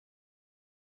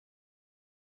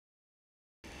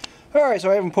Alright,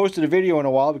 so I haven't posted a video in a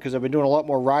while because I've been doing a lot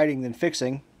more riding than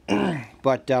fixing.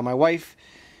 But my wife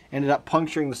ended up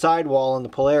puncturing the sidewall on the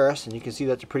Polaris, and you can see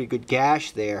that's a pretty good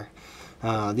gash there.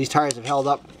 These tires have held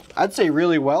up, I'd say,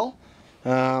 really well.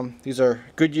 These are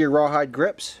Goodyear Rawhide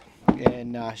Grips,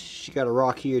 and she got a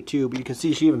rock here too, but you can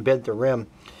see she even bent the rim.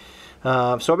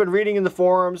 So I've been reading in the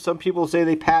forums. Some people say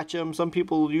they patch them, some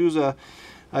people use a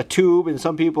tube, and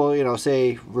some people, you know,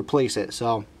 say replace it.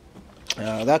 So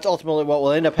that's ultimately what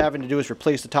we'll end up having to do, is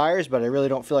replace the tires, but I really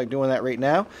don't feel like doing that right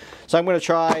now. So I'm going to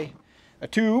try a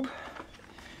tube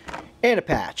and a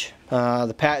patch.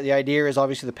 The idea is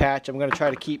obviously the patch. I'm going to try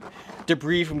to keep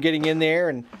debris from getting in there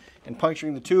and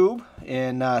puncturing the tube,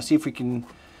 and see if we can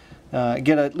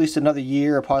get at least another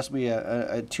year or possibly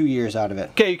 2 years out of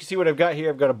it. Okay, you can see what I've got here.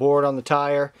 I've got a board on the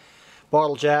tire,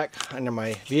 bottle jack under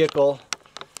my vehicle.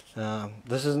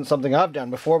 This isn't something I've done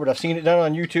before, but I've seen it done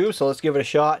on YouTube, so let's give it a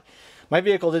shot. My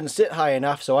vehicle didn't sit high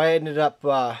enough, so I ended up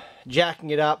jacking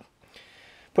it up,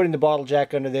 putting the bottle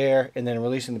jack under there, and then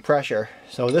releasing the pressure.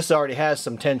 So this already has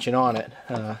some tension on it.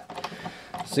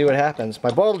 See what happens.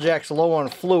 My bottle jack's low on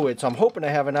fluid, so I'm hoping I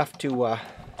have enough to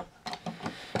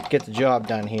get the job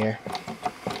done here.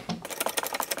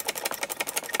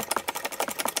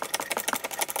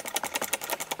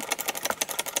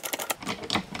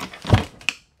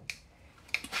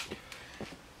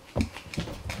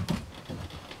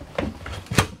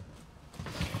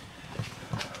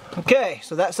 Okay,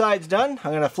 so that side's done.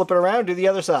 I'm going to flip it around, do the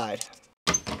other side.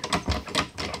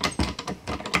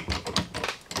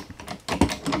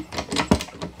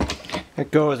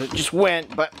 It goes, it just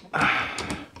went, but I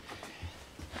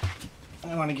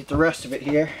want to get the rest of it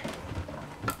here.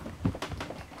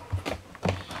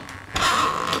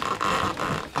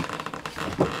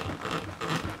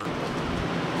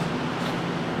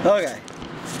 Okay,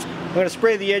 I'm going to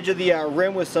spray the edge of the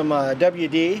rim with some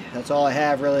WD. That's all I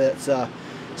have really that's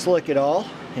slick at all,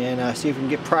 and see if we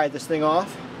can pry this thing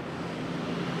off.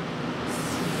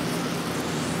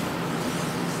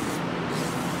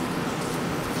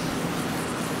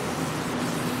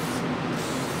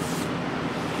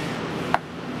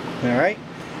 Alright,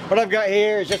 what I've got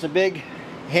here is just a big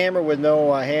hammer with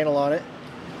no handle on it.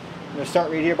 I'm going to start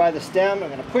right here by the stem. I'm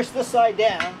going to push this side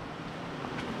down.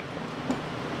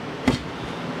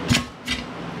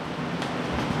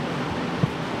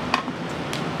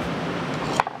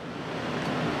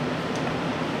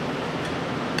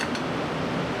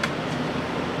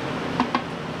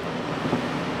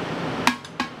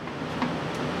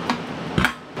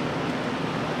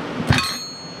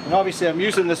 And obviously I'm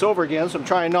using this over again, so I'm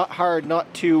trying hard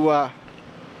not to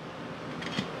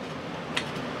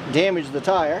damage the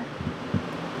tire.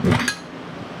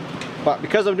 But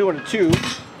because I'm doing a tube,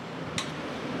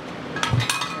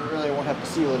 I really won't have to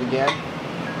seal it again.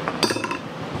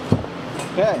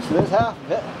 Okay, so there's half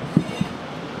of it.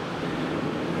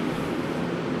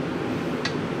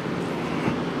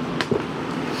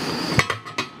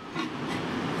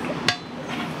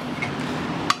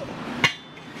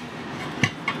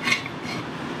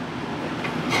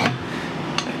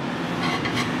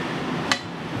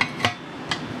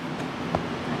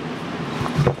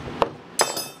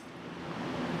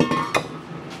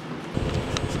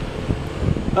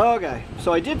 Okay,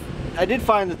 so I did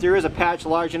find that there is a patch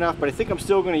large enough, but I think I'm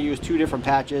still going to use two different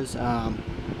patches.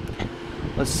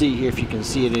 Let's see here if you can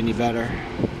see it any better.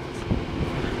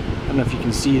 I don't know if you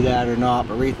can see that or not,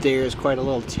 but right there is quite a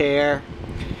little tear,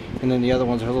 and then the other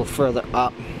ones are a little further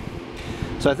up.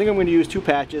 So I think I'm going to use two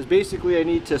patches. Basically, I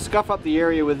need to scuff up the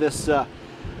area with this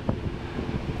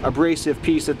abrasive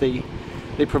piece that they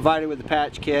provided with the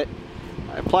patch kit.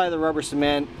 I apply the rubber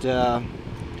cement,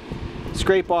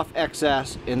 scrape off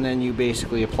excess, and then you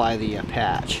basically apply the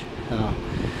patch.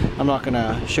 I'm not going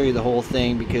to show you the whole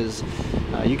thing because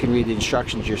you can read the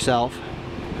instructions yourself.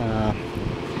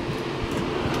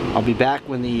 I'll be back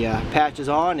when the patch is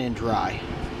on and dry.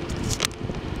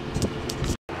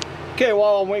 Okay,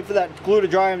 while I'm waiting for that glue to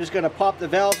dry, I'm just going to pop the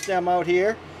valve stem out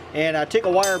here and take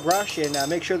a wire brush and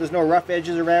make sure there's no rough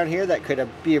edges around here that could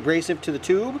be abrasive to the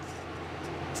tube.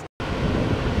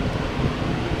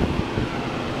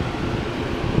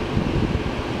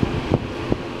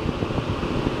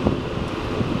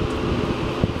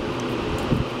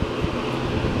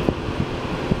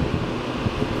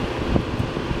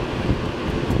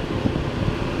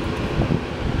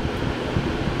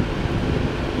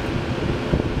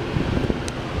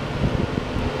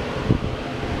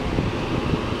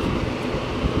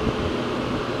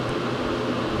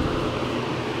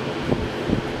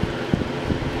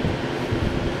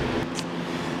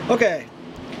 Okay,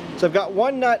 so I've got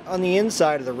one nut on the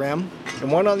inside of the rim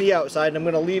and one on the outside, and I'm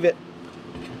going to leave it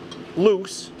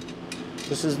loose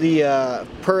This is the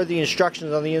per the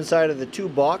instructions on the inside of the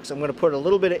tube box. I'm going to put a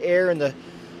little bit of air in the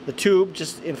tube,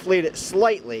 just inflate it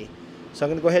slightly. So I'm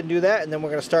going to go ahead and do that, and then we're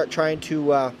going to start trying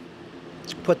to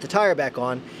put the tire back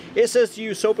on. It says to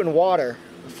use soap and water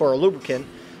for a lubricant.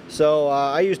 So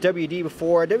I used WD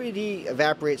before. WD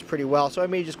evaporates pretty well, so I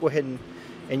may just go ahead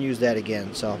and use that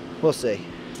again. So we'll see.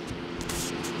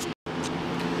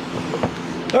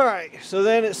 Alright, so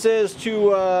then it says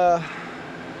to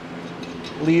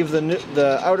leave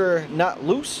the outer nut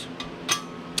loose.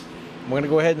 I'm going to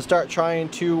go ahead and start trying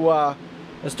to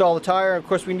install the tire. Of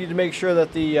course, we need to make sure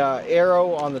that the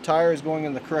arrow on the tire is going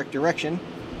in the correct direction,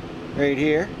 right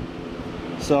here.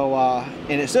 So,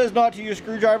 and it says not to use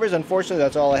screwdrivers. Unfortunately,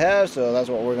 that's all I have, so that's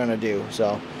what we're going to do.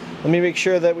 So, let me make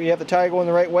sure that we have the tire going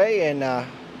the right way, and we're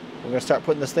going to start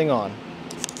putting this thing on.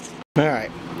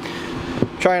 Alright,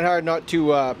 trying hard not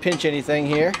to pinch anything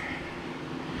here.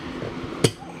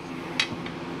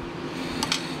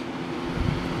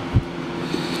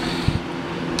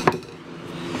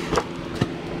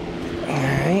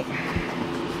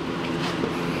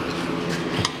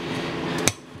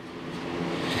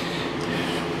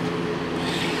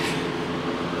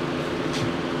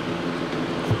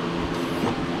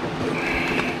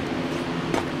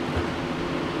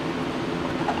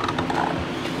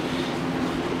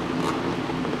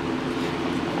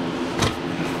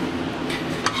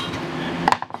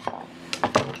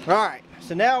 Alright,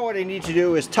 so now what I need to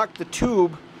do is tuck the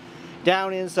tube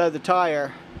down inside the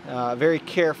tire very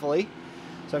carefully.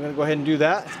 So I'm going to go ahead and do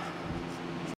that.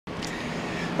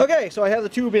 Okay, so I have the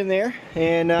tube in there,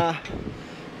 and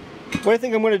what I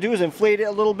think I'm going to do is inflate it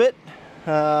a little bit.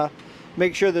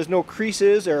 Make sure there's no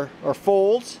creases or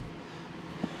folds.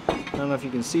 I don't know if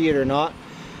you can see it or not.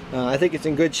 I think it's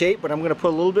in good shape, but I'm going to put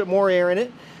a little bit more air in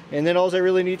it. And then all I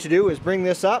really need to do is bring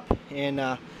this up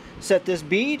and set this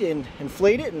bead and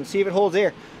inflate it and see if it holds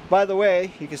air. By the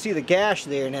way, you can see the gash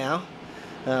there now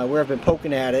where I've been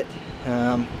poking at it.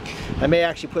 I may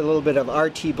actually put a little bit of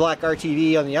black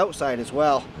RTV on the outside as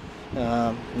well.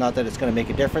 Not that it's going to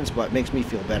make a difference, but it makes me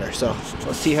feel better. So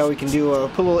let's see how we can do.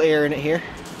 Put a little air in it here.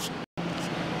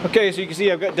 Okay, so you can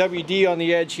see I've got WD on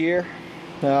the edge here.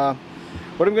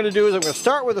 What I'm going to do is I'm going to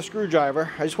start with a screwdriver.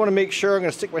 I just want to make sure, I'm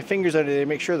going to stick my fingers under it and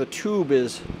make sure the tube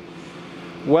is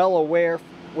well away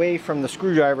from the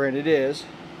screwdriver, and it is.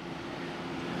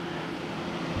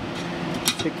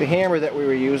 Take the hammer that we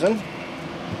were using,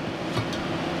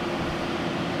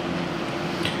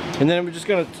 and then we're just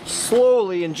going to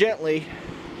slowly and gently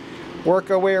work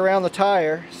our way around the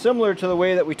tire, similar to the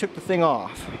way that we took the thing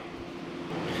off.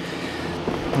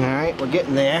 Alright, we're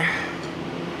getting there.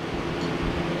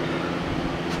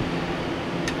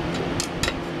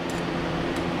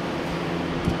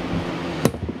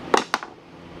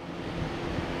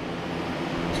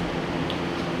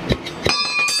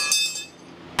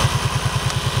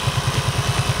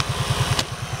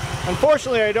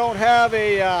 Unfortunately, I don't have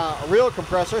a real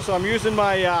compressor, so I'm using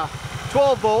my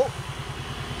 12 volt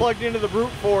plugged into the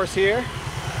brute force here.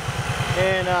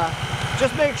 And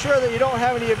just make sure that you don't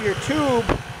have any of your tube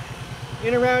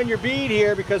in around your bead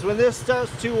here, because when this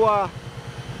starts to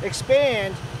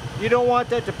expand, you don't want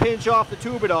that to pinch off the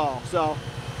tube at all. So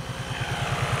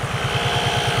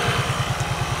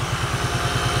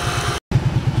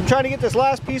I'm trying to get this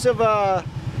last piece of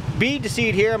bead to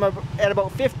seat here. I'm at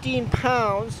about 15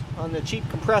 pounds on the cheap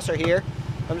compressor here.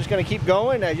 I'm just going to keep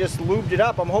going. I just lubed it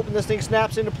up. I'm hoping this thing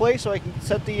snaps into place so I can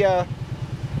set the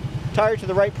tire to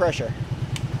the right pressure.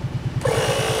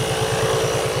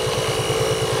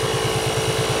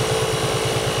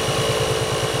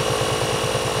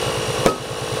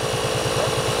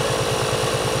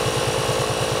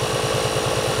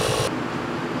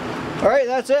 Alright,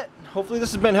 that's it. Hopefully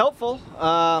this has been helpful.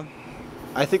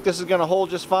 I think this is going to hold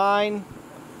just fine.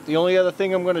 The only other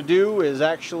thing I'm going to do is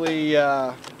actually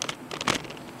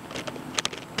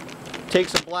take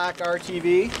some black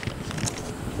RTV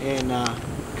and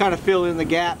kind of fill in the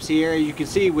gaps here. You can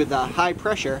see with high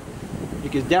pressure, you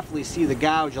can definitely see the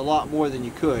gouge a lot more than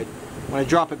you could. When I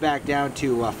drop it back down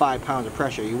to 5 pounds of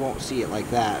pressure, you won't see it like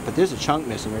that. But there's a chunk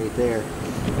missing right there.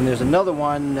 And there's another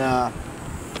one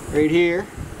right here.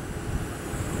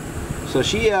 So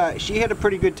she had a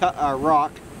pretty good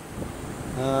rock.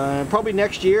 Probably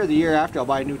next year or the year after I'll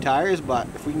buy new tires, but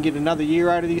if we can get another year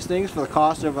out of these things for the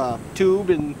cost of a tube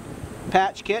and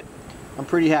patch kit, I'm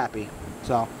pretty happy.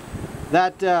 So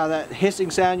that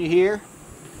hissing sound you hear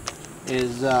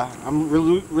is I'm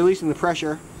releasing the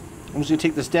pressure. I'm just going to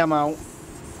take the stem out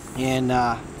and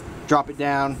drop it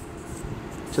down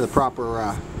to the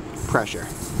proper pressure.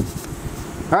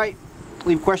 Alright,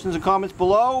 leave questions and comments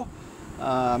below.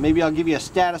 Maybe I'll give you a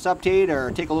status update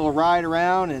or take a little ride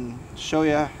around and show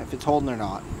you if it's holding or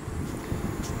not.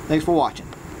 Thanks for watching.